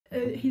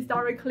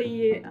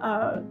historically,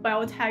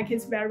 biotech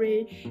is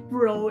very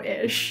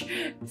rural-ish.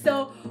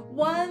 So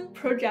one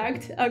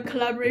project, a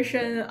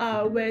collaboration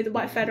with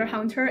White Feather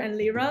Hunter and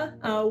Lyra,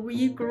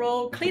 we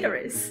grow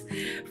clitoris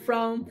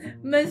from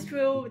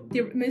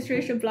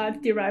menstruation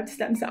blood-derived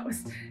stem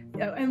cells.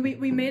 And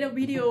we made a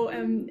video,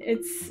 and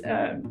it's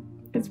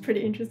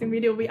pretty interesting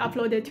video. We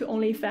uploaded to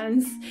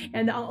OnlyFans,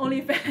 and on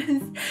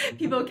OnlyFans,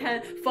 people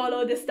can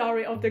follow the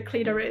story of the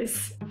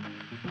clitoris.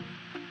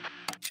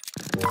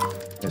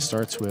 It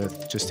starts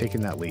with just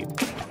taking that leap.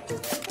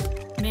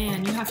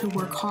 Man, you have to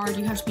work hard.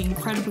 You have to be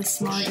incredibly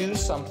smart.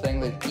 Choose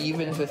something that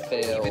even if it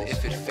fails,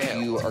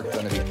 you are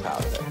going to be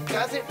proud of it.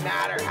 Doesn't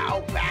matter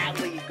how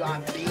badly you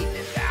got beaten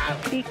in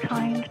battle. Be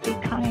kind, be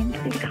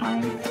kind, be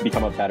kind.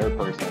 Become a better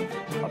person,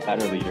 a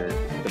better leader,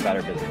 a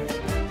better business.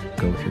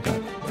 Go with your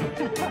gut.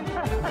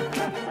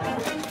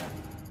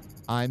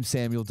 I'm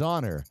Samuel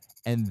Donner,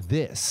 and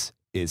this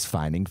is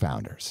Finding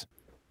Founders.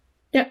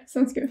 Yeah,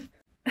 sounds good.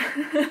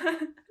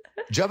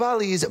 Jiabao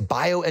Li's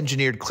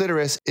bioengineered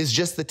clitoris is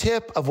just the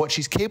tip of what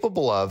she's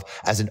capable of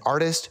as an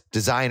artist,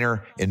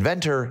 designer,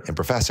 inventor, and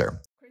professor.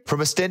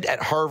 From a stint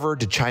at Harvard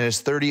to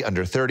China's 30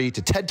 Under 30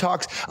 to TED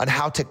Talks on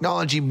how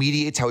technology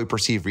mediates how we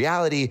perceive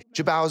reality,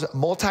 Jiabao's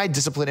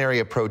multi-disciplinary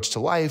approach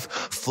to life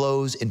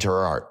flows into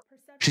her art.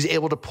 She's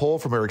able to pull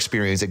from her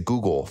experience at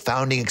Google,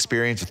 founding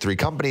experience with 3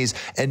 companies,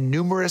 and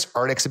numerous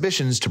art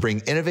exhibitions to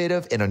bring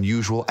innovative and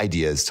unusual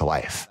ideas to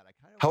life.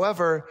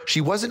 However,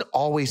 she wasn't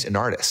always an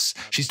artist.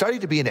 She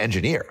studied to be an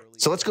engineer.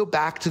 So let's go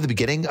back to the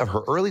beginning of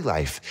her early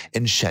life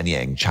in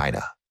Shenyang,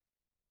 China.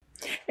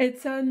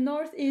 It's a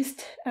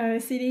northeast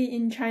city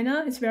in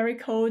China. It's very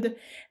cold,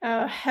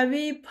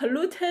 heavy,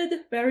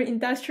 polluted, very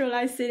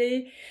industrialized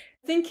city.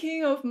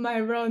 Thinking of my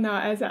role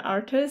now as an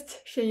artist,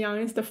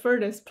 Shenyang is the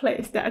furthest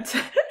place that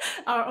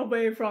are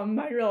away from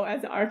my role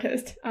as an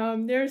artist.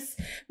 There's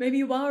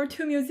maybe 1 or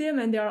 2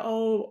 museums, and they're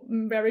all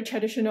very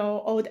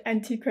traditional, old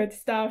antiquated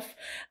stuff.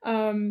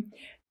 And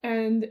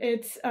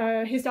it's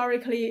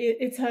historically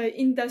it's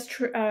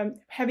a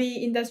heavy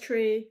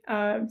industry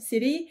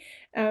city.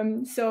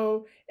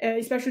 So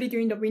especially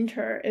during the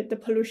winter, the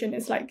pollution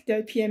is like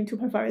the PM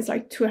 2.5 is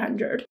like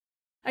 200.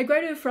 I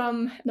graduated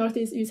from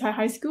Northeast Yusai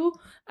High School.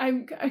 I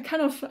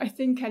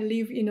think I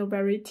live in a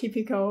very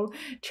typical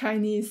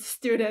Chinese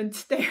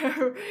student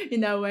there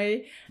in that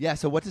way. Yeah,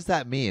 so what does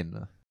that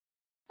mean?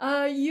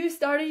 You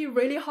study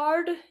really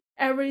hard.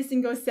 Every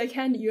single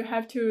second you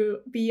have to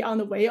be on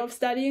the way of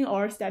studying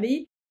or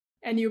study,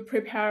 and you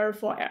prepare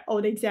for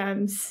all the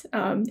exams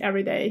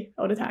every day,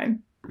 all the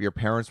time. Your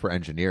parents were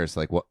engineers.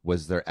 Like, what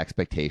was their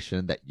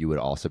expectation that you would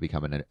also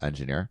become an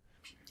engineer?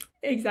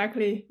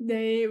 Exactly.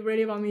 They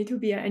really want me to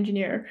be an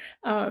engineer.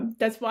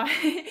 That's why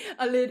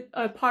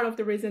a part of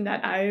the reason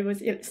that I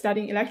was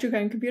studying electrical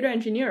and computer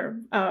engineer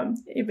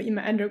in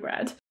my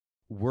undergrad.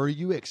 Were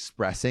you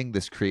expressing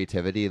this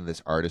creativity and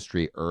this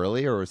artistry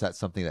early, or was that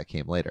something that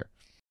came later?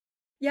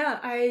 Yeah,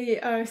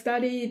 I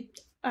studied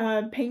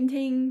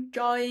painting,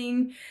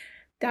 drawing,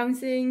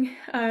 dancing,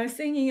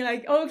 singing,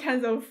 like all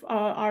kinds of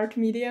art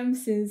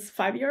mediums since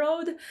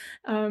 5-year-old.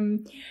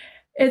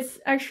 It's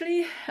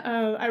actually,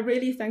 I'm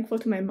really thankful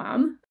to my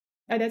mom.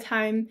 At that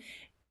time,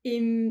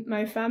 in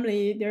my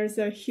family, there's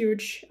a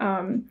huge,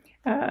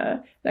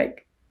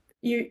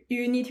 you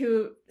need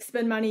to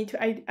spend money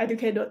to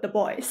educate the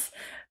boys.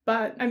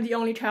 But I'm the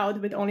only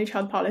child with only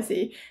child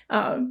policy.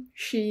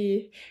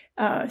 She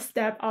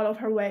stepped out of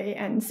her way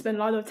and spent a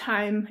lot of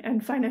time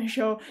and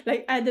financial,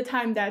 like at the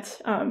time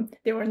that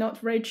they were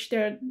not rich,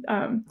 they're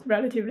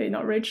relatively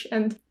not rich,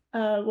 and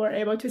were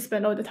able to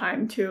spend all the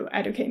time to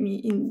educate me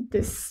in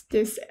this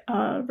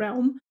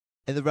realm.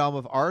 In the realm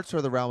of arts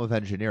or the realm of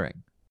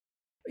engineering?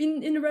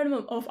 In the realm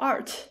of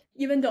art,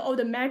 even though all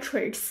the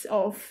metrics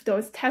of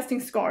those testing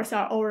scores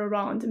are all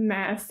around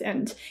math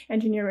and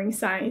engineering,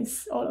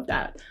 science, all of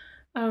that.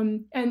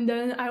 And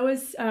then I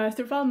was,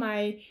 throughout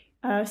my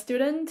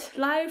student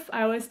life,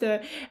 I was I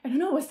don't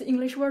know what's the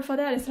English word for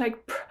that. It's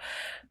like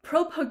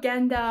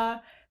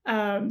propaganda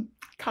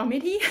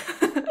committee.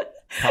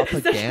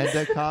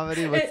 Propaganda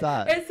comedy? What's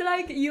that? It's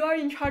like you are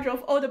in charge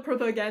of all the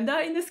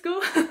propaganda in the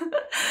school.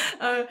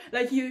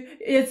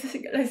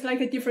 It's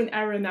like a different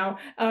era now.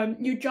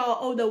 You draw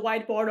all the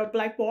whiteboard or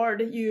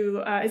blackboard.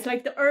 It's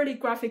like the early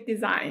graphic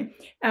design.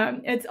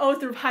 It's all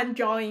through hand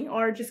drawing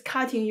or just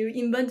cutting. You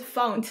invent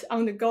font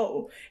on the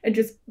go and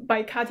just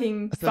by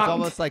cutting. So font. It's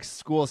almost like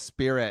school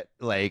spirit,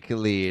 like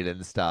lead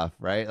and stuff,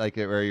 right? Like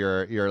where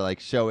you're like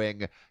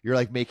showing, you're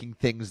like making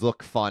things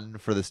look fun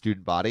for the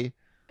student body.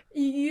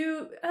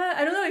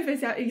 I don't know if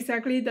it's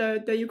exactly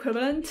the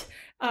equivalent,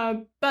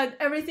 but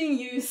everything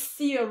you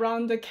see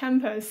around the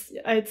campus,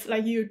 it's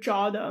like you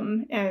draw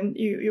them and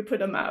you put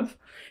them up,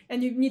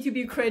 and you need to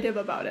be creative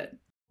about it.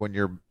 When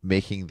you're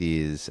making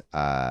these,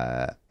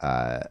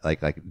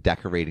 like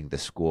decorating the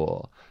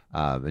school,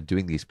 and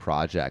doing these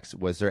projects,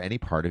 was there any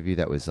part of you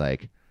that was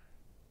like,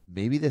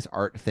 maybe this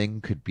art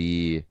thing could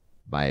be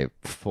my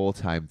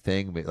full-time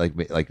thing?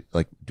 Like,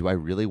 do I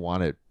really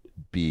want to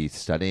be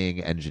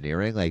studying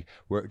engineering? Like,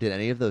 did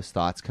any of those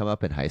thoughts come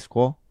up in high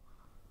school?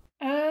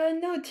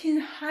 No, not in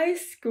high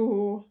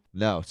school.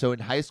 No. So in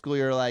high school,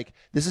 you're like,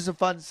 this is a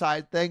fun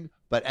side thing,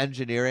 but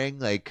engineering,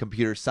 like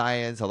computer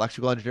science,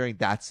 electrical engineering,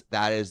 that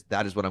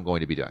is what I'm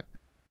going to be doing.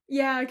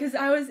 Yeah, because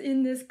I was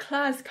in this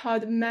class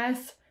called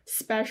math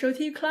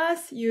specialty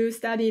class. You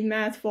study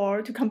math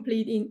to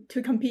compete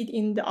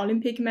in the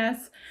Olympic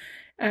math.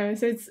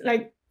 So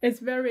it's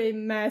very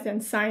math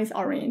and science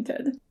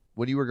oriented.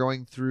 When you were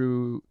going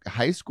through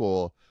high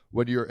school,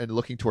 when you're and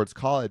looking towards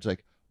college,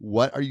 like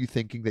what are you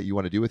thinking that you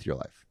want to do with your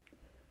life?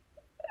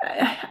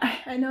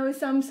 I know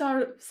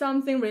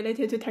something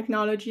related to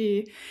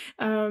technology.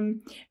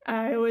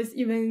 I was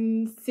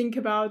even think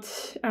about.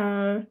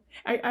 I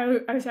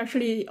was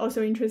actually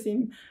also interested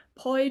in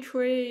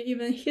poetry,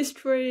 even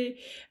history,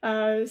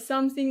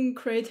 something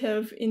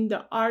creative in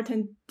the art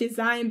and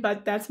design,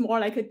 but that's more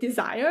like a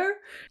desire.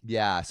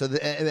 Yeah. So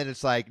and then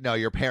it's like, no,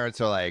 your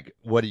parents are like,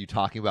 what are you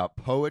talking about?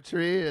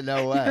 Poetry?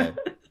 No way.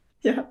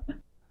 Yeah.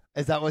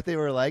 Is that what they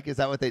were like?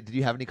 Did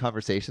you have any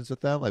conversations with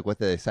them? Like, what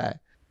did they say?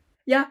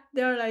 Yeah,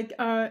 they're like,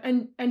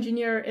 an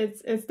engineer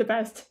is the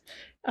best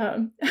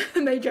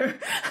major.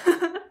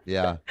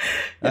 Yeah.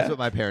 That's what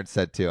my parents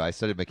said too. I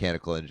studied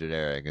mechanical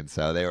engineering. And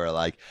so they were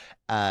like,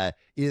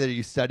 either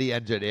you study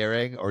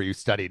engineering or you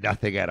study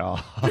nothing at all.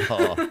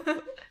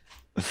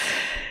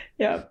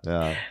 Yeah.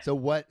 Yeah.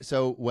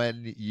 So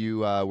when you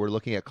were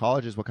looking at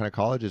colleges, what kind of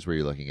colleges were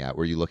you looking at?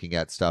 Were you looking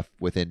at stuff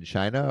within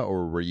China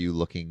or were you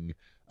looking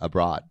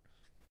abroad?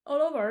 All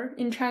over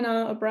in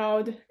China,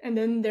 abroad, and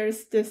then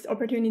there's this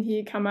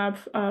opportunity come up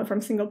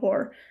from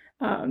Singapore.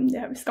 They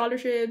have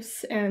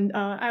scholarships, and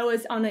I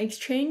was on an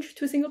exchange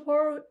to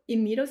Singapore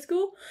in middle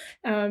school.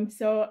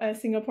 So a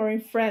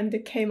Singaporean friend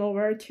came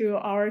over to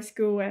our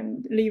school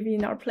and lived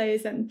in our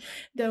place, and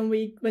then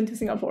we went to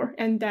Singapore,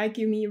 and that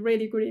gave me a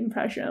really good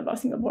impression about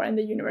Singapore and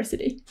the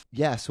university.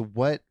 Yeah. So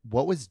what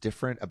was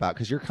different about,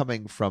 because you're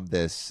coming from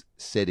this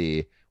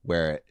city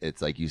where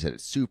it's like you said,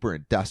 it's super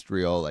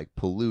industrial, like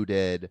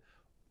polluted.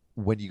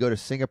 When you go to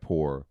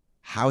Singapore,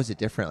 how is it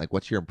different? Like,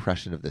 what's your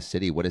impression of the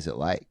city? What is it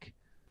like?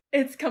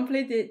 It's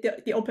completely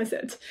the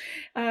opposite.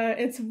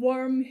 It's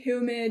warm,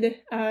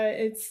 humid.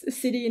 It's a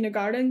city in a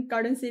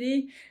garden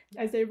city,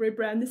 as they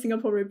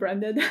Singapore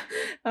rebranded.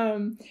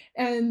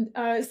 And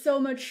so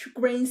much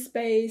green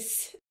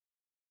space.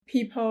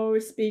 People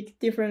speak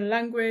different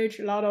language,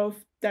 a lot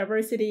of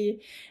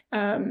diversity.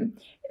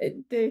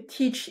 They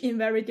teach in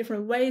very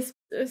different ways.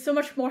 So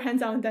much more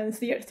hands-on than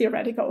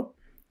theoretical.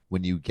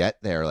 When you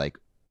get there, like,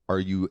 are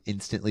you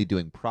instantly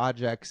doing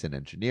projects and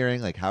engineering?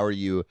 Like, how are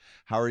you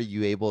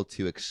able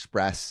to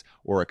express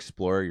or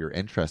explore your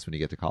interests when you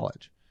get to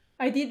college?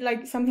 I did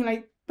like something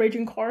like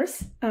bridging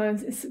course.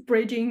 It's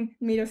bridging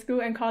middle school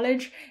and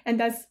college, and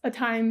that's a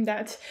time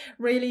that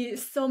really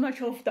so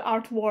much of the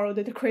art world,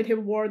 the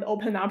creative world,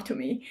 opened up to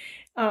me.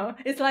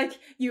 It's like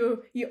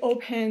you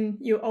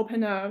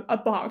open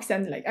a box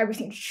and like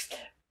everything just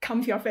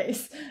comes to your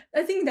face.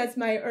 I think that's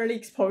my early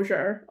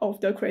exposure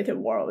of the creative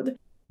world.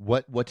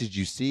 What did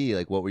you see?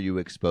 Like, what were you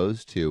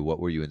exposed to?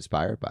 What were you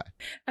inspired by?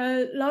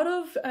 A lot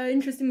of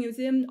interesting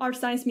museum, art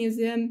science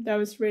museum. That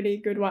was really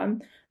good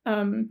one.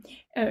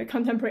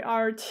 Contemporary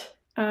art,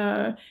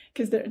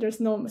 because there's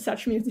no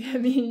such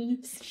museum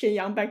in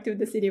Shenyang, back to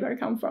the city where I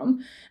come from.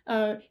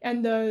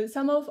 And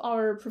some of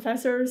our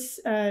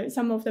professors,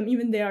 some of them,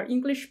 even they are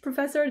English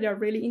professor, they are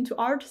really into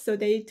art. So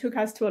they took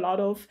us to a lot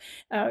of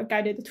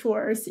guided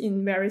tours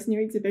in various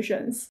new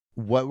exhibitions.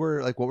 What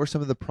were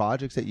some of the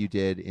projects that you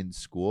did in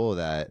school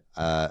that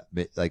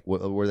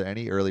were there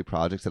any early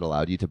projects that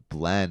allowed you to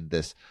blend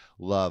this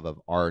love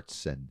of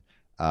arts and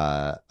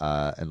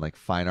like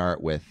fine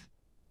art with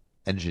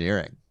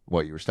engineering,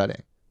 what you were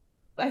studying?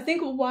 I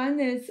think one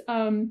is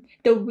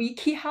the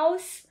Wiki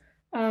House.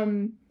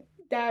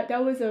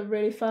 That was a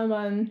really fun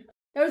one.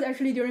 That was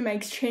actually during my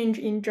exchange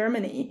in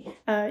Germany,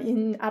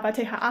 in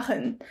Abateha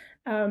Aachen,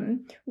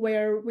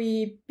 where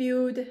we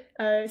build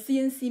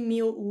CNC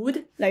mill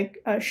wood,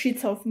 like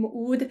sheets of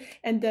wood,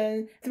 and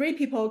then 3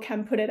 people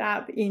can put it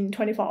up in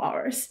 24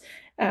 hours.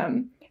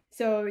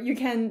 So you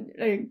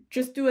can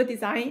just do a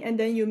design and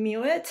then you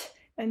mill it,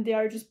 and they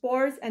are just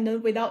boards, and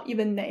then without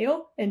even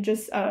nail and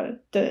just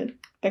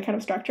that kind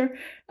of structure,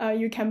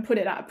 you can put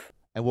it up.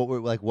 And what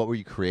were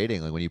you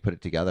creating? Like when you put it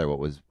together, what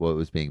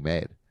was being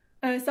made?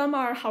 Some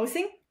are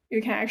housing.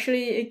 You can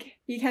actually,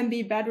 it can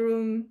be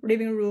bedroom,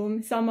 living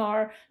room. Some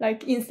are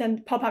like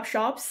instant pop-up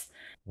shops.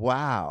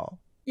 Wow.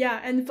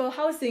 Yeah, and for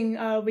housing,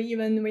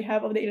 we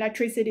have all the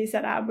electricity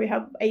set up. We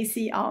have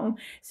AC on,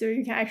 so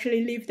you can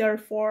actually live there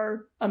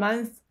for a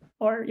month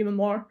or even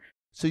more.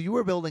 So you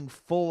were building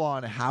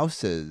full-on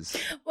houses.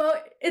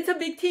 Well, it's a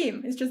big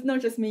team. It's just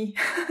not just me.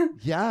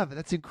 Yeah, but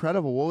that's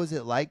incredible. What was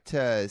it like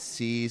to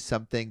see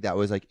something that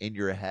was like in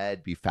your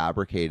head be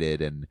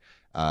fabricated and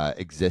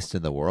exist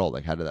in the world?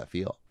 Like, how did that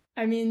feel?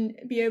 I mean,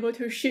 be able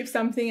to ship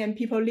something and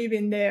people live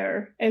in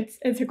there, it's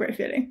a great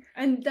feeling.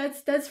 And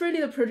that's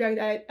really the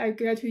project I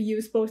get to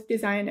use both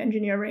design,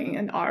 engineering,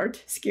 and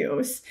art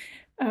skills.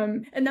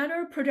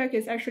 Another project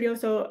is actually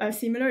also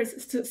similar.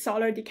 It's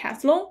solar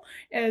decathlon.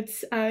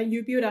 It's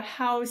you build a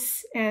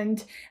house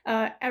and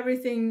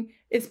everything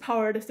is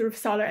powered through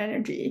solar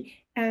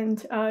energy,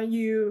 and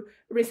you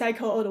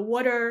recycle all the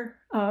water,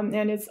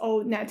 and it's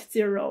all net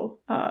zero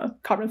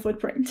carbon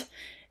footprint.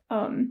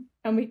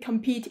 And we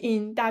compete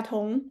in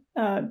Datong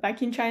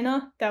back in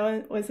China. That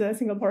one was a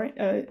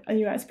Singaporean, a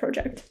US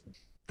project.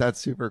 That's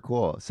super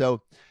cool.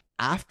 So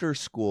after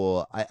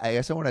school, I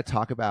guess I want to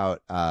talk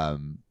about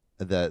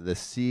the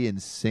sea in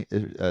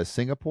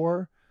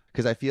Singapore,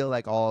 because I feel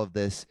like all of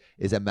this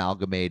is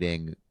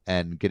amalgamating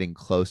and getting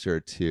closer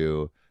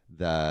to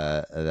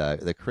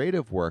the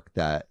creative work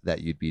that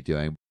you'd be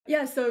doing.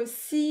 Yeah, so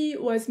C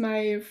was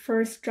my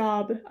first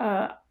job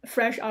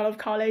fresh out of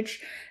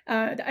college.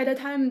 At the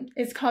time,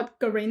 it's called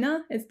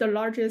Garena. It's the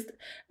largest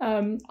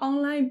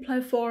online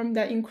platform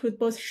that includes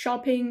both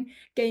shopping,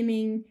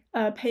 gaming,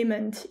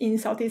 payment in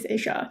Southeast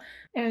Asia.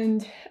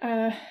 And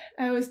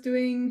I was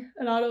doing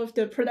a lot of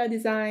the product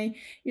design,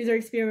 user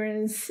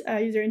experience,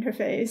 user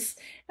interface.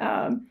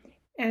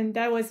 And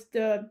that was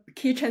the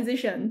key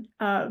transition,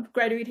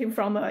 graduating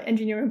from an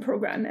engineering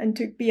program and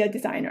to be a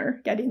designer,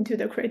 get into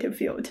the creative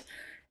field.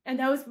 And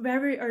that was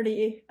very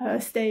early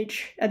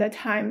stage at that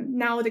time.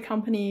 Now the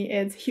company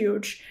is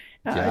huge.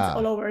 It's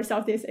all over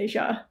Southeast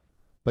Asia.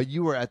 But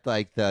you were at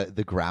like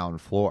the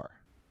ground floor.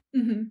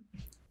 Mm-hmm.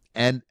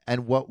 And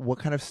what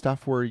kind of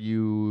stuff were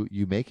you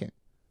making?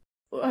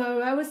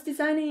 I was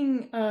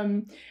designing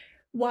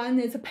one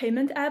is a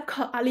payment app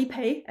called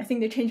Alipay. I think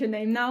they changed the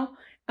name now.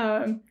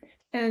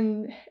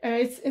 And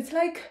it's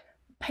like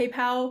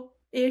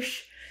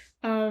PayPal-ish.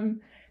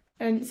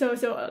 And so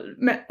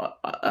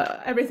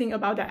everything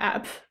about the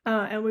app.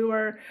 And we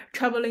were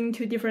traveling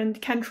to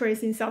different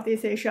countries in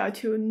Southeast Asia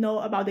to know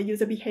about the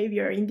user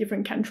behavior in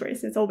different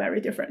countries. It's all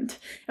very different.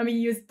 I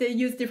mean, they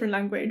use different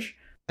language.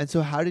 And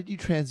so how did you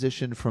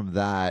transition from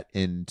that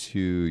into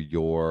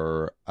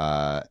your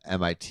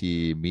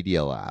MIT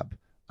Media Lab?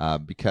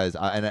 Because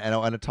I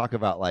want to talk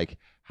about like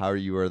how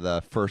you were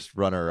the first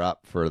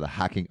runner-up for the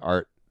hacking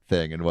art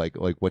thing, and like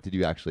what did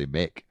you actually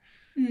make?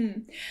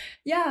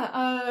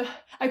 Yeah,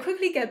 I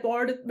quickly get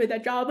bored with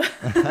that job.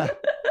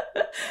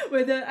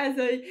 As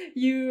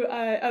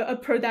a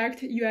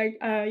product UI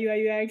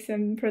UX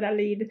and product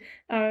lead.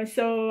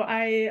 So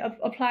I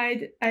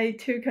applied. I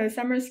took a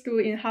summer school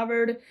in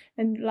Harvard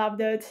and loved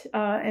it.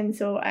 And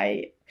so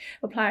I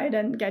applied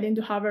and get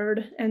into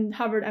Harvard. And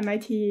Harvard,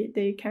 MIT,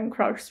 they can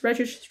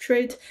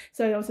cross-registrate.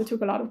 So I also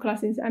took a lot of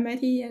classes at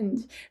MIT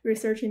and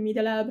research in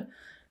Media Lab.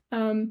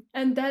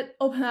 And that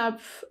opened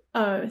up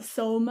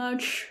so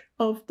much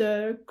of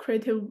the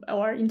creative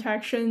or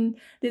interaction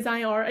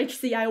design or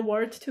HCI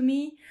world to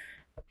me.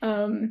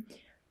 I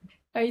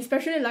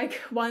especially like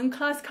one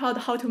class called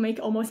How to Make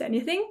Almost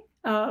Anything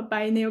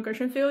by Neil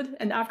Gershenfield.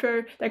 And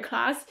after that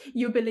class,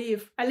 you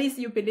believe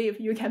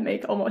you can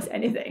make almost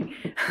anything.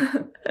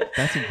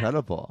 That's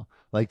incredible.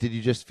 Like, did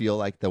you just feel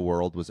like the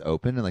world was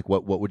open, and like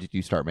what did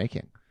you start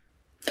making?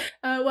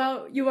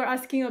 Well, you were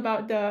asking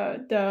about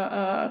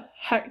the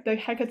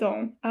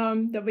hackathon,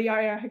 the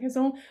VR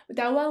hackathon.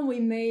 That one we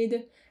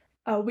made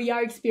a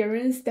VR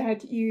experience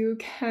that you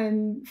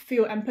can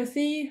feel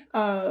empathy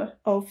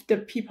of the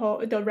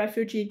people, the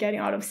refugee getting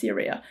out of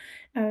Syria.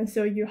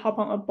 So you hop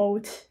on a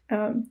boat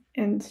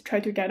and try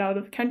to get out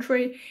of the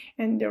country,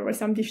 and there was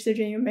some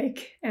decision you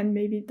make, and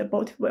maybe the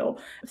boat will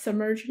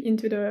submerge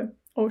into the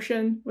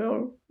ocean,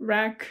 will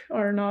wreck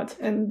or not,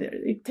 and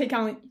it take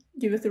on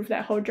you through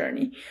that whole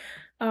journey.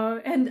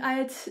 And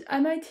at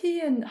MIT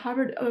and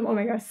Harvard, oh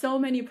my God, so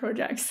many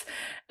projects.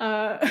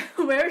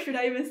 Where should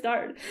I even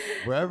start?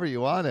 Wherever you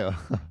want to.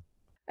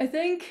 I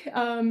think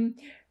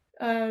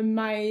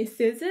my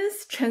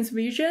thesis,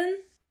 transvision,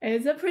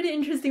 is a pretty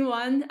interesting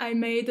one. I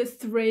made a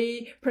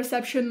 3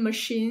 perception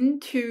machine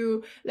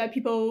to let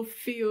people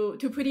feel,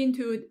 to put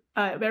into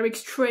a very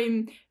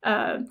extreme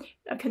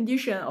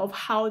condition of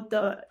how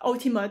the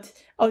ultimate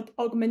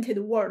augmented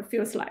world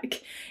feels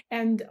like.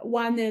 And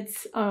one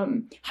is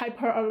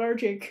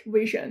hyperallergic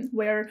vision,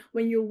 where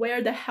when you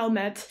wear the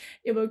helmet,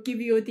 it will give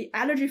you the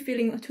allergy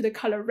feeling to the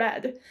color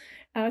red.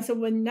 So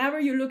whenever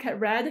you look at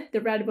red,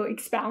 the red will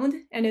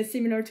expound, and it's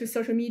similar to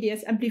social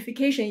media's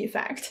amplification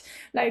effect.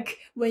 Like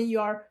when you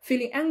are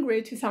feeling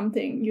angry to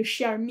something, you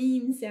share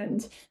memes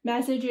and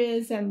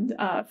messages and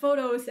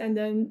photos, and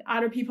then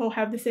other people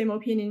have the same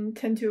opinion,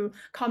 tend to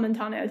comment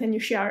on it, and you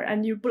share,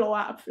 and you blow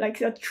up. Like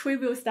the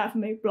trivial stuff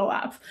may blow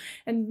up.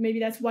 And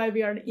maybe that's why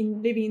we are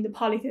living in the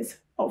politics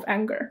of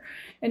anger.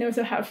 And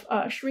also have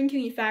a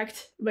shrinking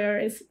effect, where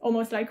it's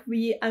almost like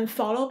we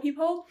unfollow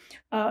people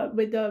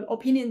with the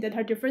opinion that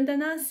are different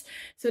than us,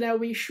 so that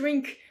we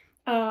shrink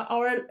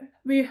our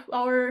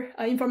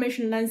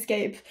information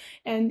landscape,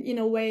 and in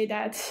a way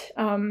that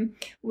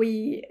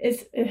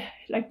it's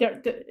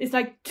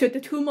like the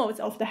 2 modes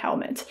of the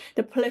helmet,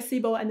 the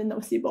placebo and the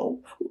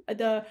nocebo.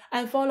 The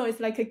unfollow is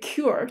like a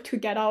cure to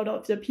get out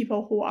of the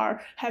people who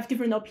have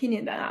different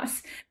opinion than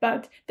us,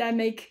 but that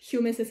make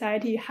human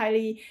society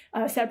highly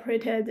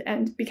separated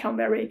and become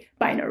very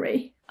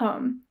binary.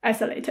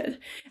 isolated.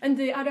 And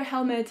the other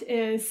helmet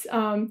is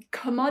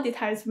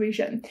commoditized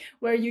vision,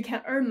 where you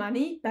can earn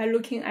money by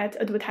looking at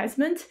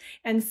advertisement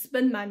and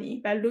spend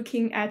money by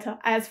looking at an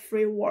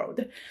ads-free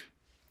world.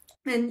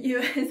 And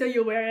so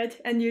you wear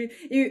it, and you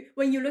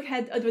when you look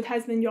at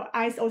advertisement, your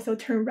eyes also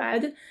turn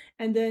red,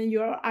 and then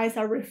your eyes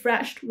are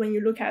refreshed when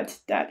you look at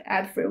that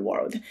ad-free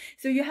world.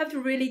 So you have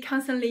to really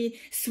constantly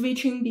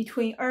switching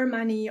between earn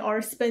money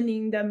or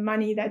spending the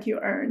money that you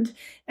earned,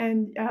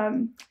 and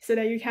so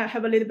that you can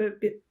have a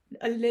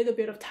little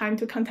bit of time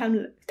to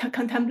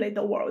contemplate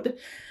the world.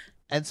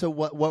 And so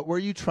what were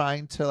you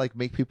trying to like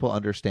make people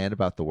understand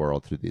about the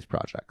world through these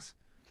projects?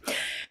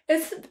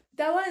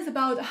 That one is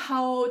about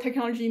how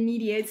technology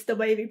mediates the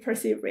way we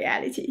perceive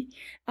reality.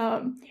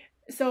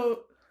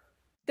 So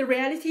the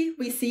reality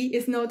we see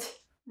is not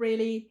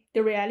really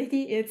the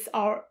reality. It's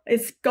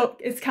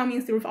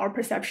coming through our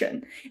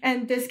perception,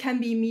 and this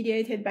can be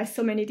mediated by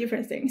so many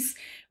different things.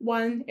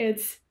 One,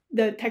 it's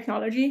the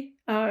technology.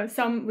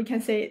 Some we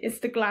can say it's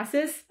the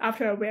glasses.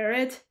 After I wear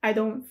it, I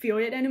don't feel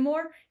it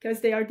anymore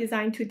because they are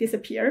designed to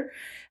disappear.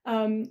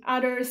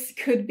 Others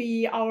could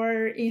be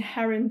our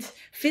inherent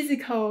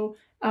physical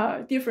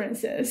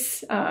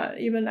differences,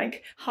 even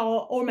like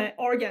how all my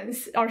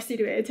organs are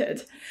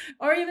situated,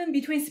 or even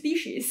between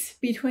species,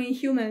 between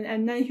human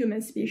and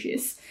non-human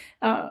species,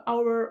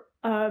 our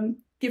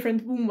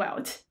different womb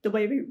wealth, the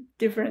way we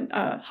different,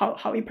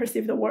 how we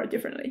perceive the world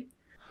differently.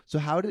 So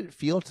how did it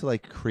feel to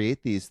like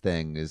create these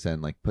things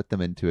and like put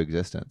them into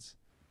existence?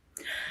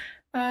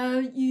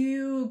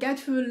 You get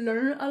to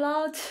learn a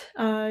lot.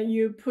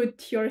 You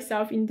put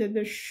yourself into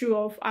the shoe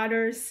of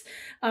others.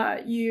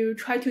 You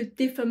try to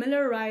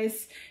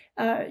defamiliarize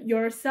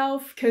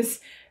yourself, because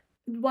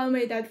one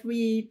way that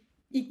we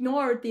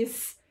ignore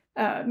this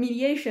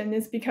mediation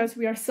is because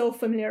we are so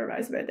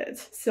familiarized with it.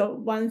 So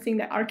one thing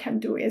that art can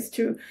do is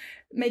to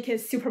make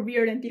it super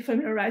weird and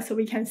defamiliarized, so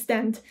we can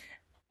stand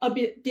a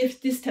bit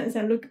distance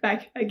and look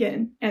back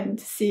again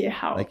and see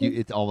how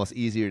it's almost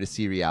easier to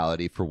see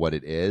reality for what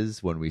it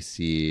is when we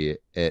see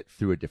it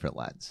through a different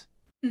lens.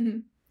 Mm-hmm.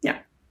 Yeah.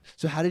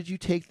 So how did you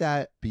take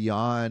that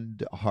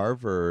beyond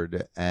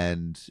Harvard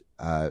and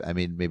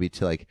maybe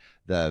to like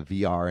the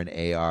VR and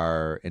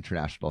AR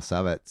international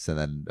summits and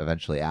then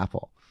eventually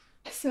Apple?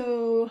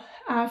 So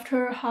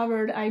after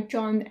Harvard, I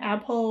joined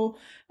Apple.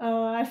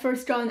 I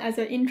first joined as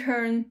an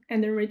intern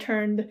and then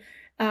returned.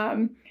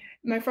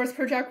 My first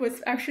project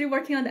was actually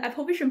working on the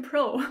Apple Vision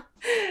Pro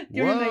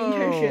during my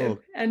internship,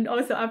 and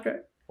also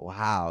after.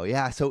 Wow.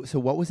 Yeah. So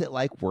what was it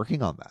like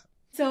working on that?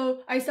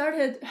 So I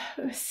started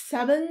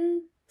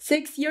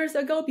 6 years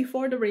ago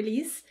before the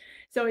release.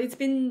 So it's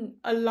been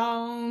a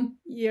long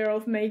year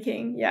of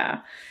making.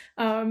 Yeah.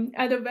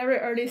 At a very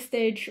early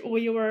stage,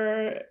 we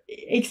were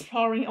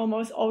exploring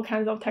almost all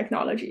kinds of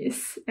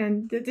technologies.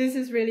 And this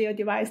is really a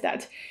device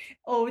that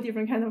all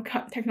different kinds of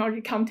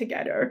technology come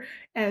together,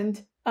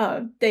 and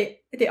they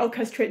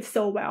orchestrate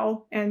so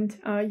well, and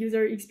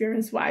user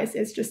experience wise,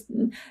 it's just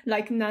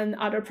like none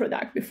other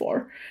product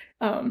before.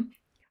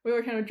 We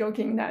were kind of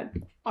joking that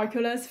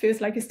Oculus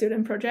feels like a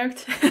student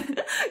project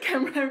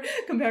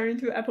comparing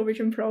to Apple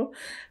Vision Pro.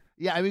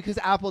 Yeah, I mean, because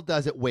Apple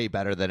does it way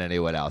better than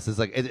anyone else. It's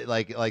like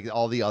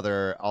all the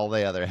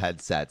other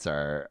headsets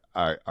are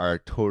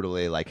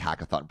totally like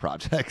hackathon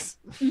projects,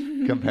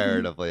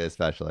 comparatively,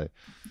 especially.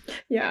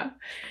 Yeah.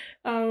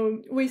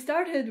 We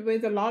started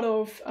with a lot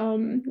of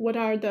what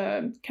are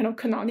the kind of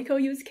canonical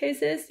use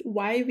cases,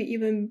 why we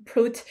even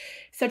put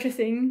such a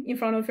thing in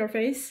front of your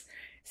face.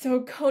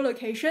 So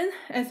co-location,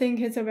 I think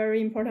it's a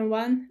very important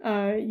one.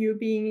 You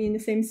being in the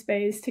same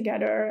space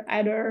together,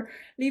 either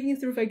living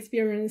through the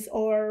experience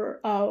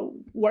or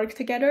work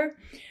together,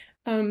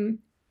 and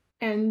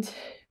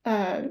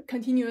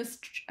continuous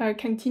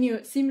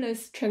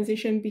seamless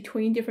transition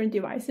between different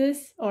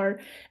devices, or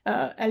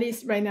at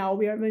least right now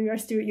when we are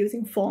still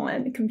using phone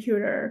and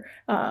computer,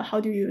 how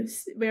do you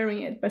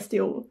wearing it but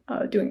still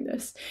doing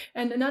this.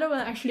 And another one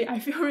actually I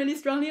feel really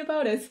strongly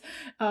about is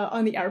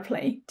on the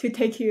airplane, to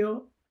take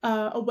you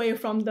away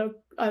from the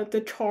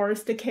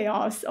chores, the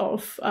chaos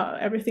of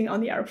everything on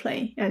the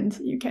airplane, and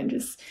you can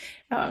just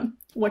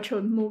watch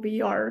a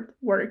movie or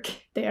work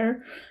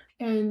there.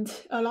 And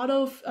a lot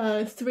of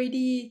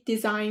 3D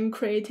design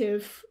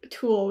creative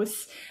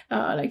tools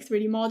like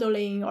 3D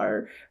modeling,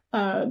 or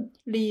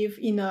live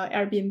in an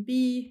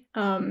Airbnb,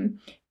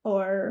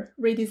 or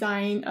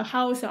redesign a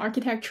house and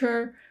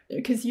architecture.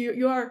 Because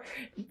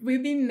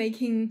we've been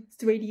making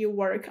 3D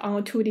work on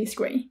a 2D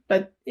screen,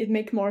 but it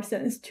makes more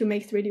sense to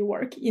make 3D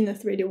work in a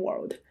 3D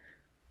world.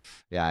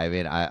 Yeah, I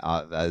mean,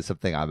 that's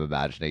something I'm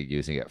imagining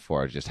using it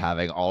for, just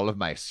having all of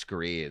my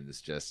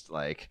screens just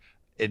like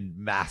in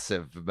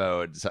massive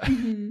modes.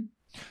 Mm-hmm.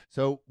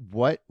 So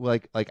what,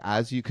 like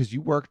as you, because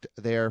you worked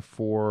there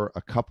for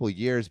a couple of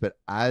years, but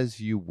as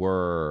you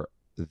were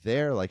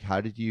there, like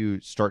how did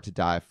you start to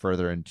dive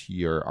further into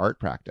your art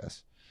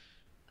practice?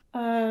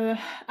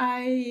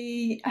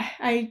 I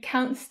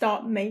can't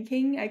stop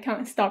making, I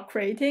can't stop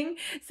creating.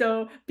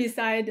 So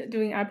beside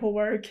doing Apple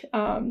work,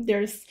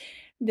 there's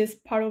this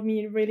part of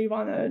me really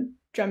want to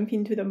jump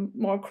into the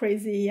more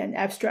crazy and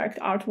abstract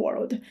art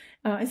world.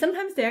 And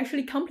sometimes they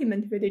actually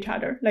complement with each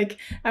other. Like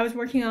I was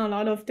working on a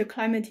lot of the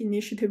climate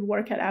initiative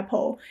work at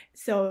Apple.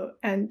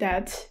 And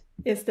that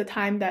is the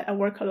time that I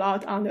work a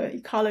lot on the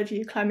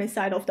ecology, climate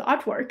side of the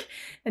artwork,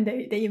 and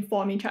they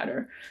inform each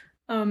other.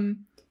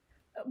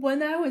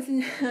 When I was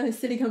in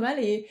Silicon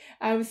Valley,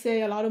 I would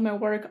say a lot of my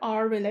work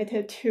are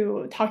related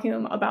to talking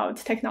about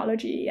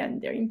technology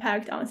and their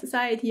impact on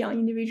society, on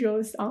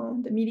individuals,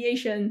 on the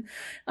mediation.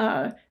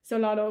 So a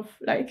lot of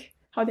like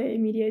how they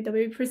mediate the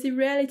way we perceive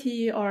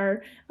reality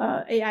or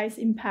AI's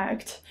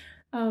impact.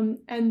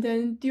 And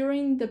then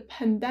during the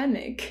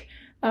pandemic,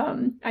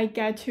 I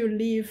get to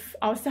live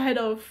outside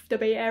of the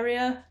Bay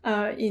Area,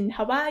 in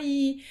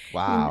Hawaii,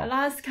 Wow. in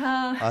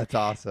Alaska. That's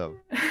awesome.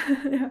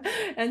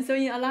 And so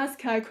in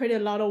Alaska, I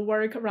created a lot of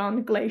work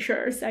around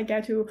glaciers. I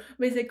get to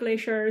visit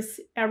glaciers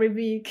every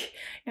week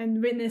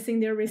and witnessing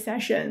their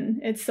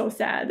recession. It's so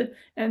sad.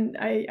 And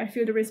I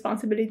feel the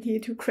responsibility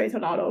to create a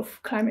lot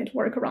of climate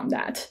work around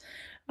that.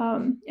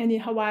 And in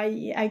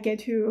Hawaii, I get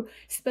to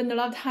spend a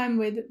lot of time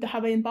with the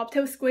Hawaiian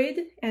bobtail squid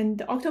and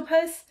the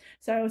octopus.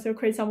 So I also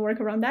create some work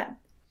around that.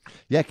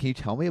 Yeah, can you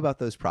tell me about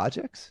those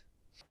projects?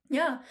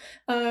 Yeah,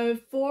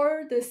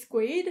 for the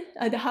squid,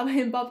 the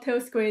Hawaiian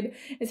bobtail squid,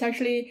 it's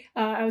actually,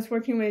 I was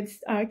working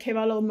with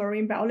Kewalo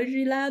Marine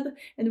Biology Lab,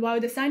 and while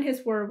the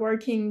scientists were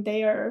working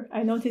there,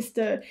 I noticed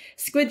the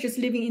squid just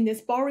living in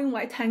these boring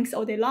white tanks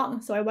all day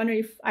long. So I wonder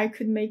if I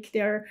could make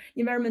their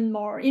environment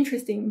more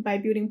interesting by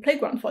building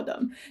playground for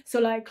them.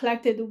 So I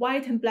collected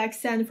white and black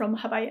sand from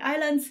Hawaii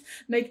Islands,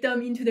 make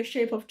them into the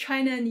shape of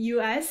China and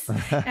US,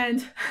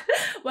 and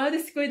while the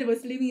squid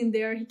was living in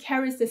there, he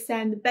carries the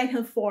sand back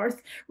and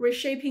forth,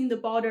 reshaping the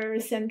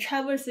borders and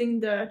traversing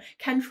the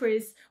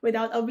countries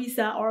without a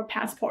visa or a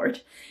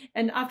passport.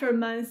 And after a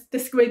month, the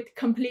squid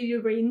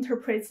completely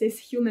reinterprets these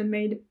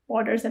human-made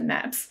borders and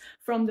maps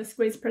from the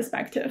squid's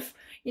perspective.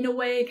 In a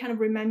way, it kind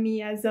of reminds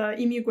me as an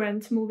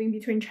immigrant moving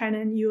between China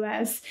and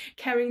US,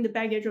 carrying the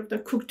baggage of the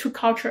two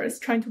cultures,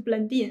 trying to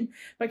blend in,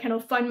 but kind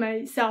of find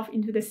myself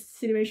into this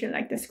situation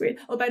like the squid.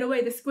 Oh, by the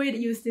way, the squid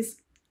used this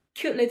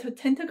cute little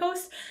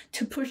tentacles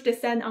to push the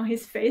sand on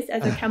his face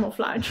as a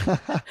camouflage.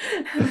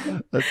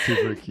 That's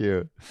super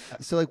cute.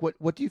 So like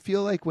what do you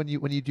feel like when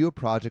you do a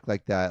project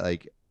like that?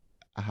 Like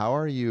how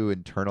are you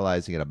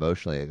internalizing it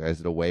emotionally? Like,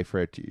 is it a way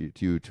for it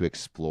to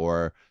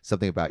explore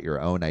something about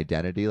your own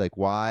identity? Like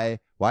why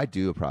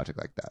do a project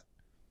like that?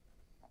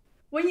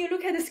 When you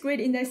look at the squid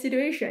in that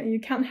situation, you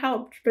can't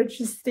help but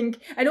just think,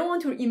 I don't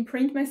want to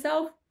imprint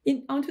myself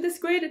onto the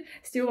squid.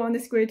 Still want the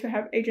squid to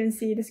have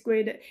agency. The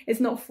squid is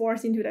not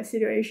forced into that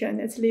situation.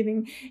 It's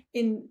living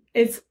in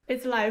its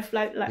life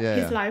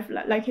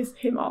like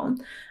him on.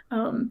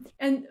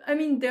 And I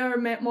mean, there are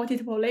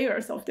multiple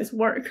layers of this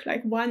work.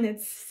 Like one,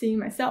 it's seeing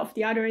myself.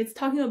 The other, it's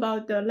talking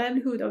about the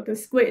livelihood of the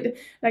squid.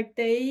 Like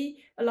a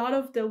lot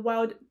of the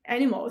wild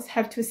animals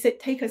have to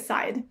take a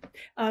side.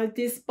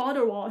 These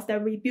border walls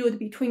that we build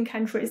between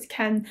countries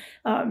can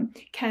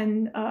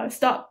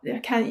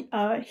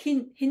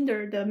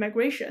hinder the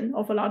migration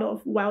of a lot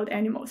of wild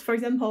animals. For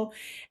example,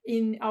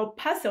 in El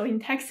Paso in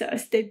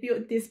Texas, they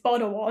built these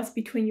border walls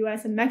between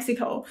US and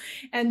Mexico.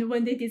 And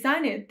when they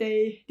designed it,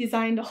 they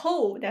designed a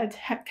hole that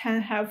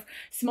can have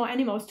small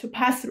animals to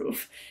pass through.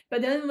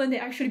 But then when they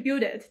actually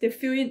build it, they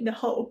fill in the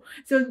hole.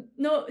 So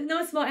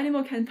no small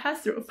animal can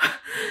pass through.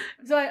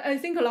 So I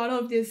think a lot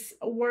of this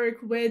work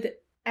with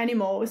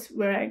animals,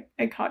 where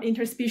I call it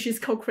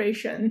interspecies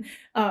co-creation,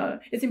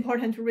 it's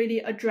important to really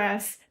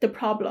address the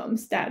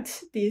problems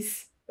that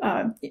these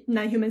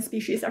non-human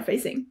species are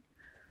facing.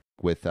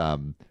 With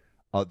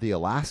the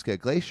Alaska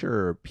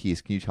glacier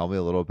piece, can you tell me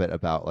a little bit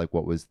about like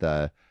what was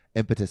the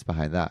impetus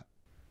behind that?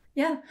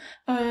 Yeah,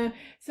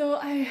 so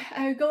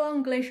I go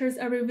on glaciers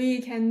every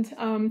week,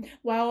 and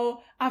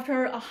while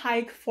after a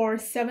hike for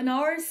 7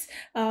 hours,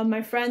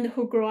 my friend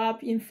who grew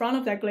up in front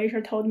of that glacier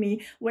told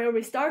me where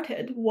we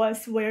started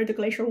was where the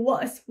glacier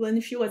was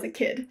when she was a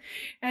kid,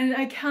 and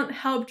I can't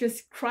help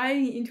just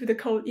crying in the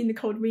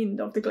cold wind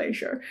of the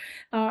glacier.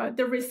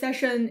 The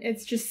recession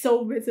is just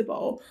so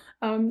visible.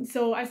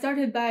 So I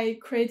started by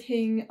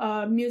creating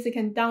a music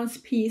and dance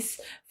piece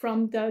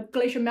from the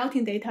glacier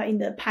melting data in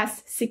the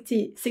past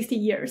 60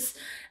 years,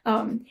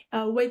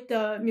 with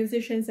the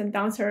musicians and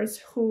dancers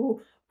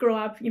who grow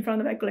up in front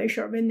of a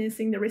glacier,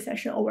 witnessing the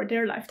recession over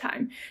their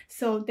lifetime.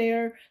 So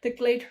the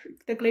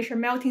glacier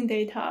melting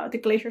data, the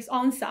glacier's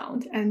own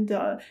sound, and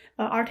the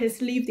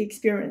artist's lived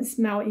experience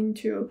meld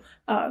into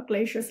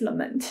Glacier's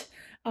Lament.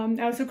 I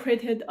also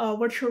created a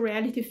virtual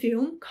reality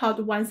film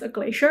called Once a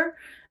Glacier,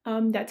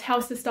 that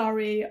tells the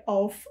story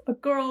of a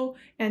girl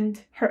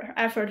and her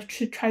effort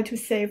to try to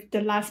save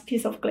the last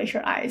piece of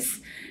glacier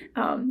ice.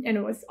 And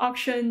it was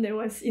auctioned, it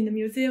was in the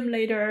museum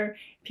later.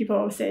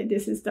 People say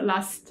this is the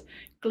last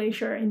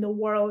glacier in the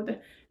world.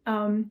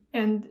 And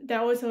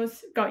that also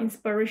got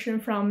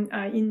inspiration from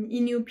in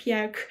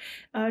Inupiaq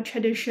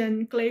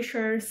tradition,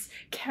 glaciers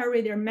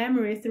carry their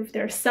memory through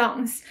their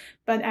songs.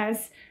 But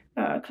as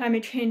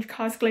climate change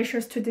caused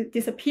glaciers to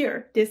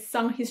disappear, these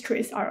song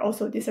histories are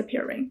also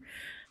disappearing.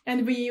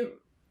 And we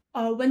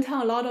went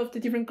on a lot of the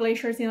different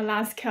glaciers in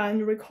Alaska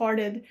and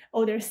recorded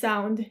all their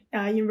sound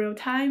in real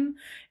time.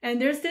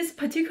 And there's this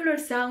particular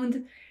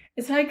sound.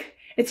 It's like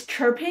it's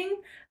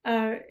chirping.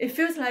 It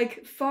feels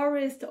like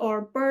forest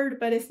or bird,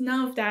 but it's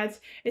none of that.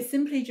 It's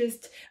simply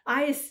just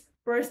ice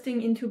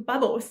bursting into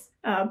bubbles,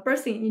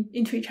 bursting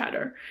into each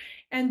other.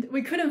 And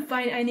we couldn't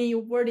find any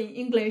word in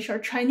English or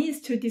Chinese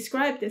to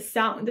describe this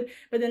sound.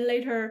 But then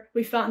later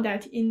we found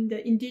that in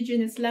the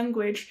indigenous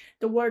language,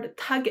 the word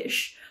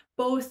Tagish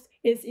both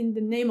is in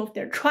the name of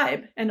their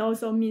tribe and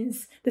also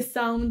means the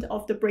sound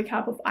of the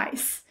breakup of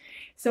ice.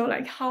 So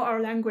like how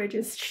our language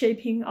is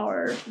shaping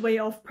our way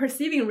of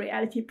perceiving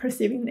reality,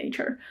 perceiving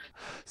nature.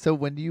 So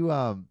when you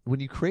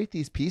create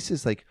these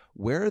pieces, like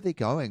where are they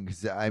going?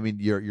 Because I mean,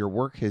 your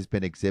work has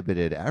been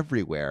exhibited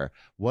everywhere.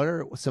 What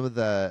are some of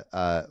the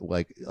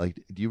like?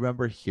 Do you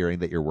remember hearing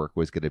that your work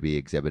was going to be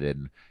exhibited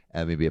in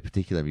maybe a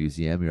particular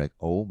museum? You're like,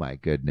 oh my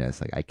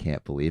goodness, like I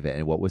can't believe it.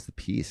 And what was the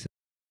piece?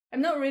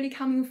 I'm not really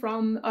coming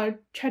from a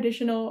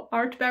traditional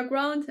art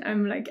background.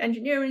 I'm like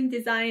engineering,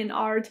 design, and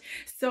art.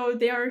 So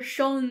they are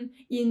shown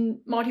in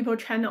multiple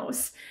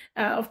channels.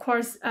 Of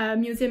course,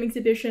 museum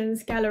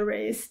exhibitions,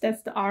 galleries,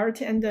 that's the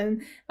art. And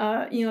then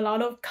in a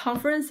lot of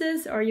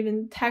conferences or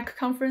even tech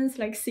conference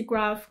like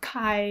SIGGRAPH,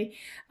 CHI,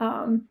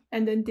 and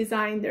then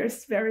design,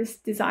 there's various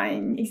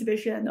design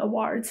exhibition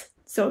awards.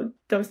 So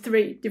those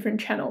three different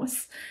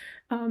channels.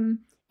 For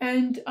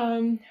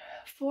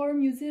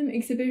museum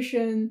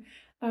exhibition,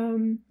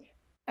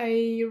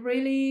 I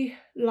really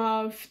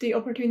love the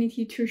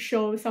opportunity to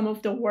show some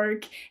of the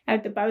work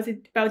at the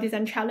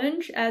Biodesign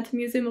Challenge at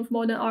Museum of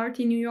Modern Art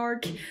in New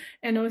York,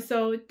 and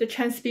also the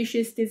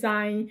Trans-Species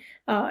Design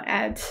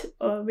at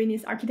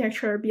Venice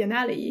Architecture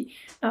Biennale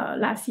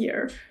last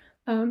year.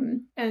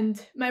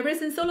 And my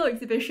recent solo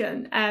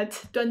exhibition at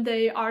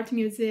Duande Art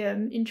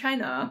Museum in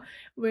China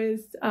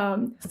with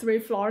 3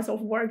 floors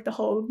of work, the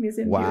whole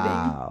museum building.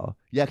 Wow.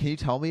 Yeah, can you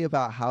tell me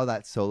about how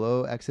that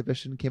solo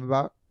exhibition came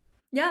about?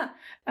 Yeah,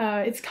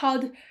 it's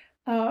called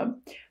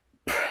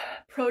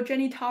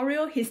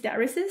Progenitarial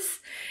Hysteresis.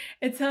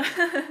 It's a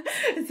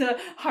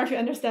hard to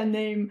understand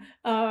name.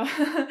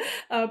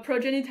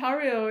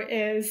 Progenitarial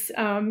is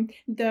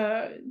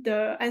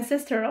the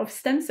ancestor of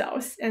stem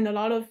cells, and a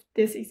lot of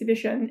this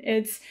exhibition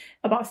it's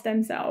about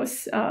stem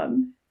cells,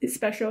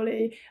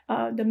 especially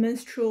the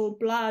menstrual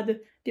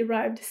blood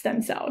derived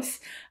stem cells.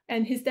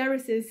 And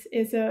hysteresis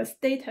is a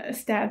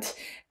status that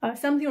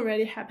something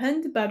already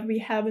happened, but we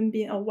haven't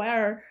been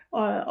aware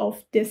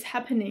of this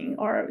happening,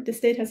 or the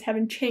status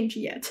haven't changed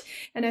yet.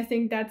 And I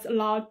think that's a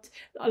lot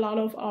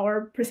of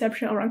our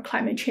perception around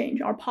climate change,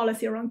 our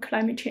policy around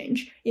climate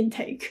change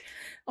intake,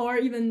 or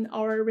even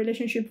our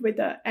relationship with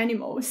the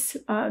animals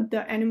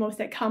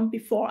that come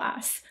before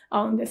us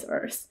on this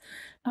earth.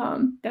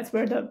 That's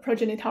where the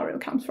progenitarial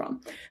comes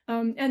from.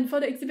 And for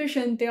the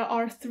exhibition, there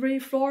are 3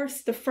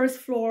 floors. The first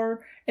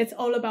floor, it's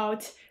all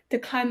about the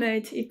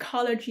climate,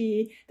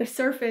 ecology, the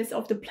surface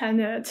of the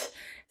planet.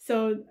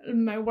 So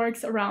my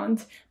work's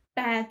around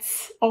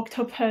bats,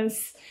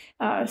 octopus,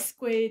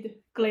 squid,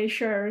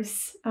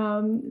 glaciers,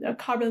 a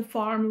carbon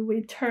farm.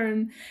 We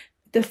turn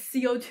the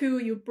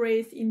CO2 you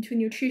breathe into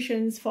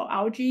nutrition for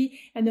algae,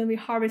 and then we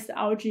harvest the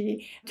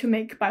algae to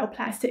make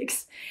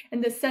bioplastics.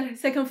 And the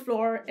second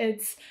floor,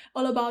 it's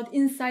all about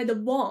inside the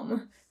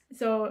womb.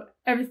 So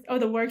all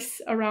the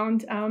works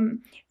around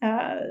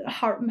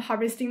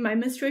harvesting my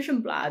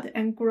menstruation blood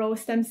and grow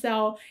stem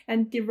cell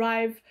and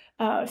derive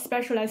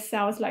specialized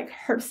cells like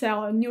heart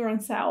cell and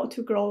neuron cell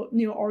to grow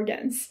new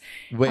organs.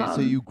 Wait,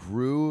 so you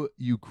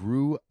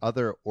grew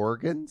other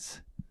organs?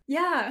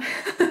 Yeah.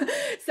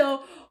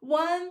 So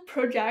one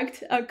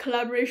project, a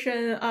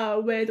collaboration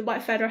with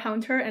White Feather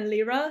Hunter and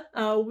Lyra,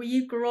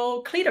 we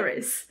grow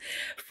clitoris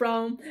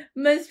from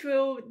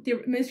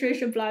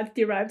menstruation blood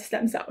derived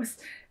stem cells.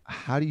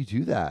 How do you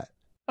do that?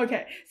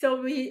 Okay,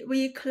 so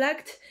we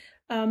collect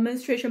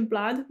menstruation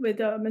blood with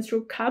a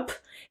menstrual cup,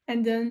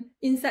 and then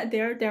inside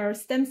there are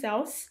stem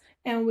cells,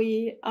 and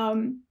we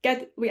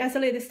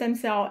isolate the stem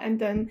cell and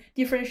then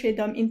differentiate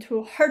them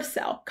into heart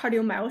cell,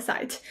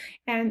 cardiomyocyte,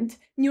 and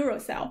neural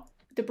cell,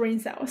 the brain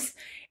cells,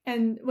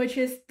 and which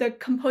is the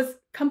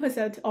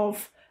composite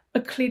of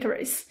a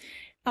clitoris.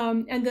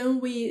 And then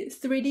we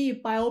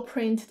 3D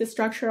bioprint the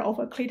structure of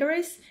a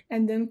clitoris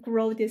and then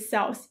grow these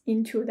cells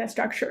into that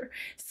structure.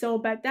 So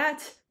by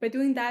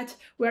doing that,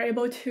 we're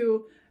able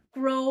to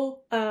grow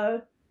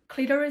a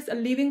clitoris, a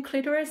living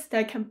clitoris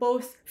that can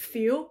both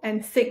feel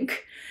and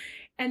think.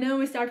 And then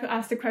we start to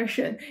ask the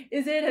question,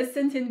 is it a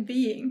sentient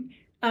being?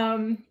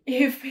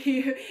 If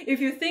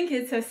you think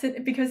it's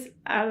because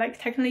like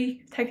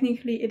technically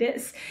it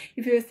is.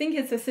 If you think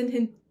it's a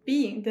sentient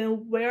being,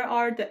 then where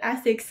are the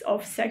ethics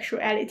of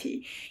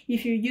sexuality?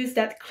 If you use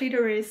that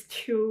clitoris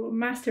to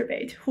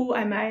masturbate, who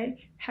am I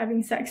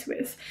having sex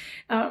with?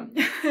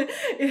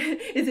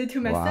 Is it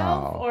to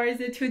myself, or is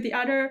it to the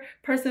other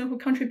person who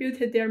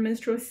contributed their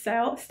menstrual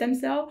stem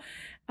cell?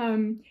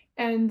 And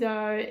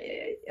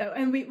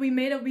we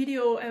made a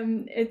video,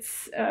 and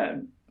it's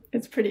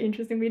it's pretty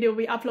interesting video.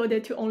 We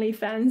uploaded to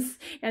OnlyFans,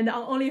 and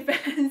on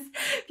OnlyFans,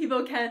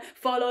 people can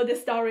follow the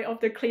story of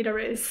the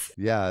clitoris.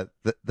 Yeah,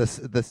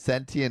 the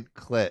sentient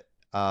clit,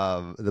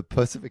 the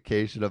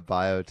pussification of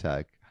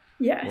biotech.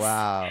 Yes.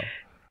 Wow.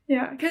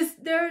 Yeah, because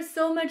there's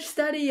so much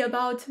study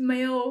about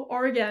male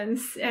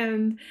organs,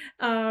 and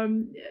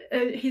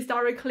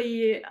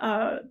historically,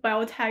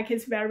 biotech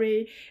is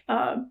very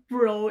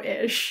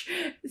bro-ish.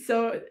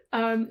 So,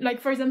 like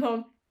for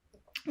example,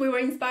 we were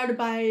inspired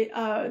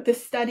by the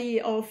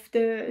study of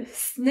the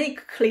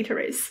snake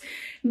clitoris.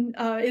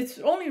 It's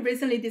only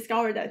recently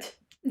discovered that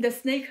the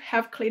snake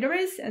have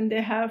clitoris and they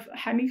have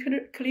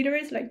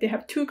hemiclitoris, like they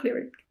have two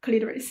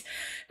clitoris,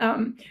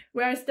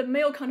 whereas the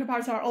male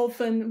counterparts are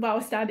often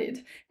well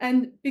studied.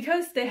 And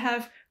because they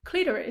have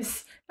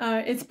clitoris,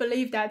 it's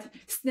believed that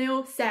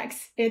snail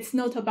sex is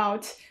not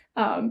about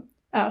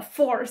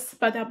force,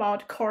 but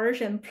about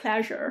coercion,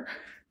 pleasure.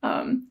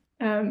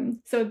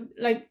 So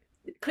like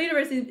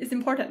clitoris is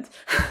important.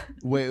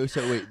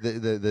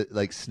 The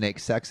like snake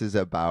sex is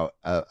about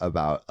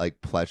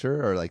like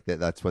pleasure, or like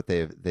that's what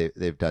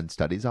they've done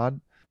studies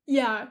on?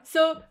 Yeah.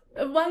 So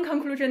one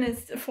conclusion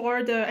is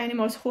for the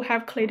animals who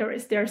have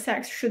clitoris, their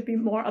sex should be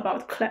more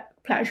about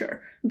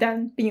pleasure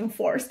than being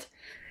forced.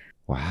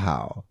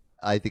 Wow.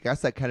 I think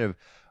that kind of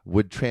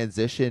would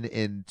transition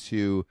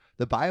into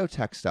the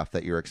biotech stuff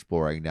that you're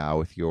exploring now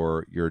with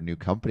your new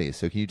company.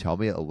 So can you tell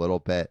me a little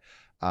bit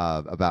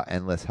about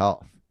Endless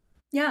Health?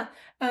 Yeah,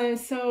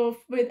 so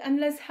with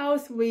Endless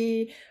Health,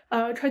 we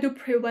try to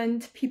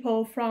prevent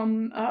people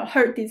from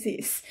heart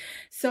disease.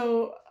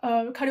 So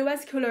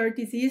cardiovascular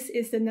disease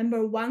is the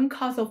 #1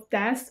 cause of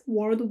death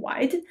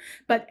worldwide,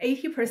 but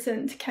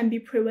 80% can be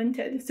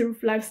prevented through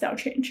lifestyle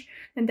change.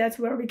 And that's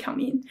where we come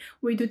in.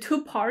 We do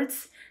 2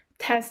 parts,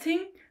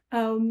 testing.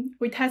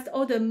 We test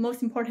all the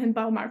most important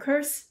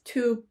biomarkers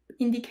to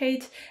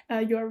indicate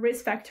your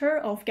risk factor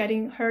of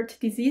getting heart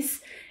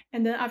disease.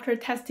 And then after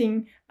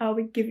testing,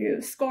 we give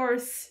you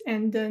scores,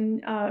 and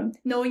then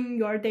knowing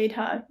your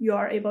data, you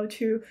are able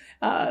to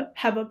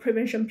have a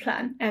prevention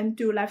plan and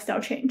do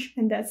lifestyle change.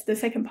 And that's the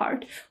second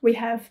part. We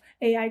have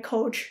AI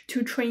coach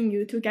to train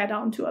you to get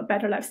on to a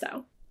better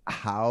lifestyle.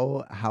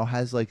 How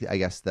has, like, I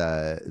guess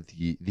the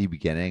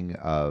beginning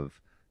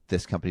of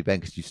this company been?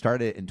 Because you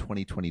started in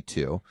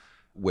 2022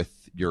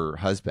 with your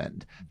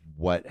husband.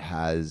 What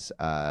has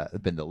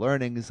been the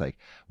learnings? Like,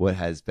 what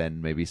has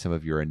been maybe some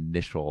of your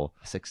initial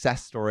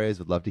success stories?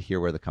 Would love to hear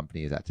where the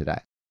company is at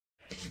today.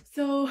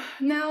 So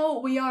now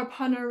we are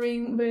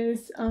partnering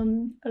with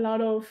a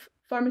lot of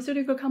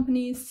pharmaceutical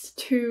companies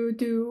to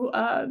do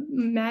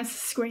mass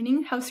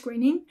screening, health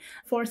screening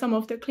for some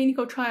of the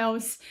clinical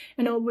trials.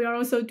 And we are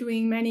also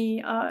doing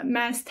many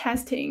mass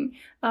testing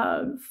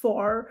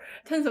for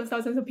tens of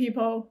thousands of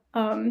people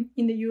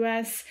in the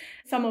US,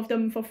 some of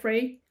them for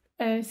free.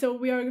 So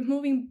we are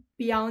moving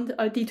beyond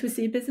a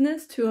D2C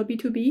business to a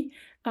B2B.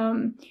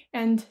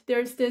 And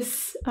there's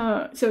this,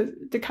 so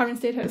the current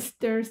status,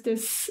 there's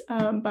this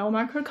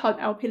biomarker called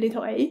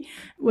Lp(a),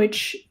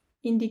 which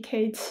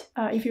indicates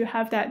if you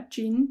have that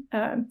gene,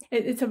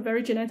 it's a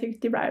very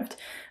genetic derived.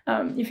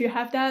 If you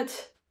have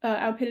that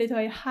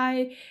Lp(a)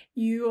 high,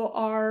 you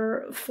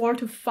are 4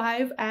 to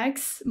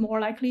 5x more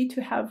likely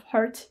to have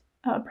heart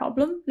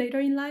problem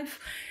later in life.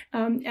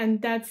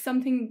 And that's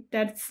something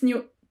that's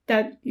new,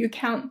 that you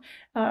can't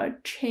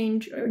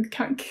change or you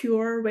can't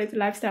cure with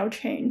lifestyle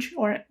change,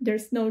 or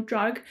there's no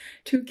drug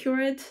to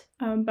cure it.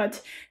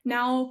 But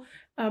now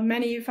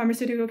many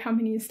pharmaceutical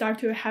companies start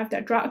to have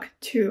that drug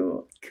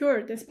to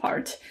cure this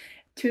part,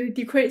 to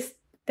decrease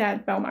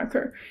that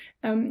biomarker.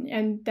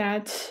 And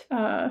that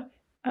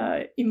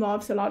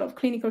involves a lot of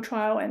clinical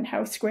trial and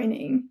health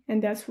screening.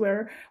 And that's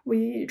where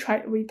we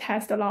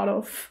test a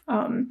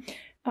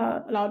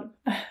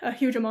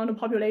huge amount of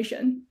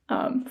population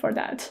for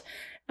that.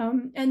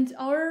 And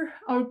our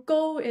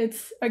goal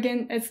is,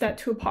 again, it's that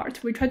 2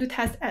 part. We try to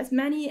test as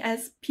many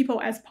as people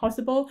as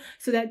possible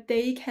so that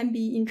they can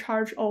be in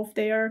charge of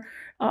their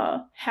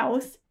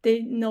health.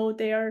 They know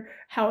their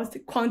health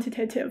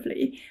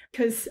quantitatively,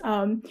 because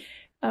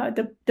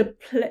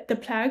the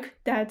plaque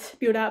that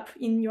build up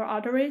in your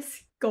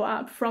arteries go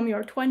up from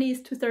your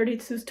 20s to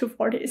 30s to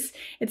 40s.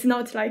 It's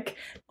not like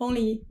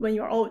only when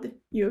you're old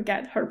you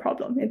get heart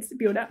problem. It's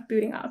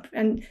building up.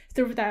 And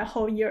through that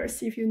whole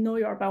years, if you know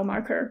your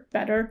biomarker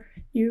better,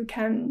 you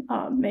can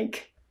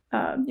make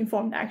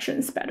informed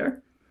actions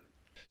better.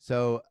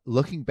 So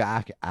looking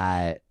back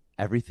at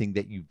everything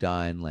that you've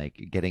done,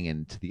 like getting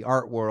into the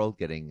art world,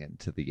 getting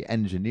into the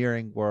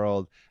engineering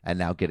world, and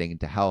now getting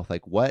into health,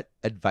 like what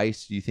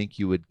advice do you think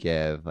you would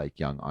give like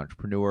young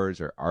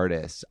entrepreneurs or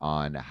artists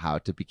on how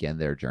to begin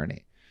their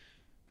journey?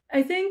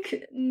 I think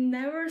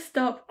never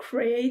stop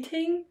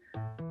creating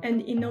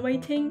and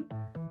innovating.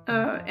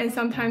 And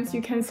sometimes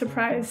you can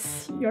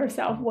surprise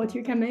yourself what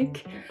you can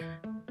make.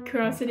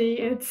 Curiosity,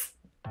 it's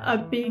a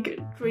big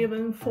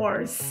driven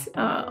force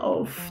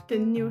of the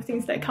new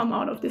things that come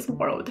out of this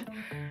world.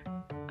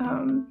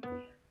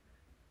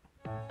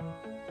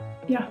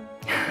 Yeah.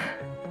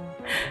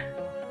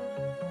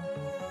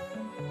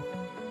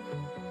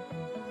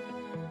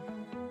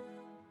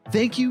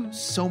 Thank you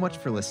so much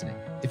for listening.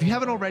 If you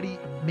haven't already,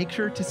 make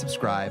sure to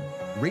subscribe,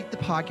 rate the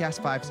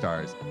podcast 5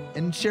 stars,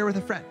 and share with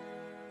a friend.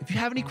 If you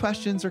have any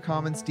questions or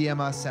comments,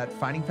 DM us at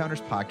Finding Founders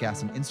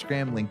Podcast on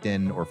Instagram,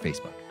 LinkedIn, or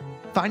Facebook.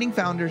 Finding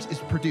Founders is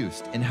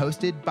produced and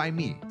hosted by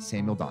me,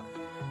 Samuel Donner.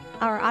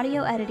 Our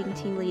audio editing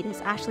team lead is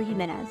Ashley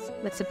Jimenez,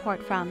 with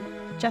support from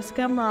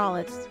Jessica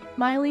Morales,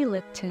 Miley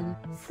Lipton,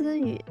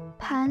 Siyu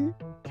Pan,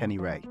 Kenny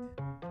Wright,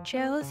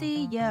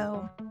 Josie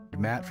Yo,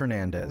 Matt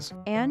Fernandez,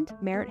 and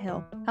Merritt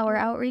Hill. Our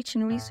outreach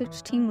and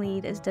research team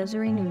lead is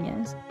Desiree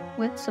Nunez,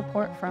 with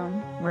support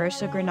from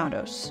Marissa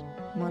Granados,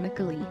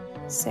 Monica Lee,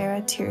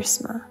 Sarah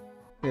Tiersma,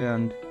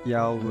 and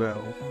Yao Liu.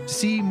 To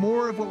see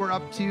more of what we're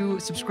up to,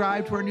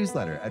 subscribe to our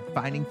newsletter at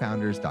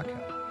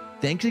findingfounders.co.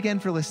 Thanks again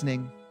for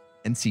listening,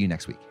 and see you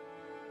next week.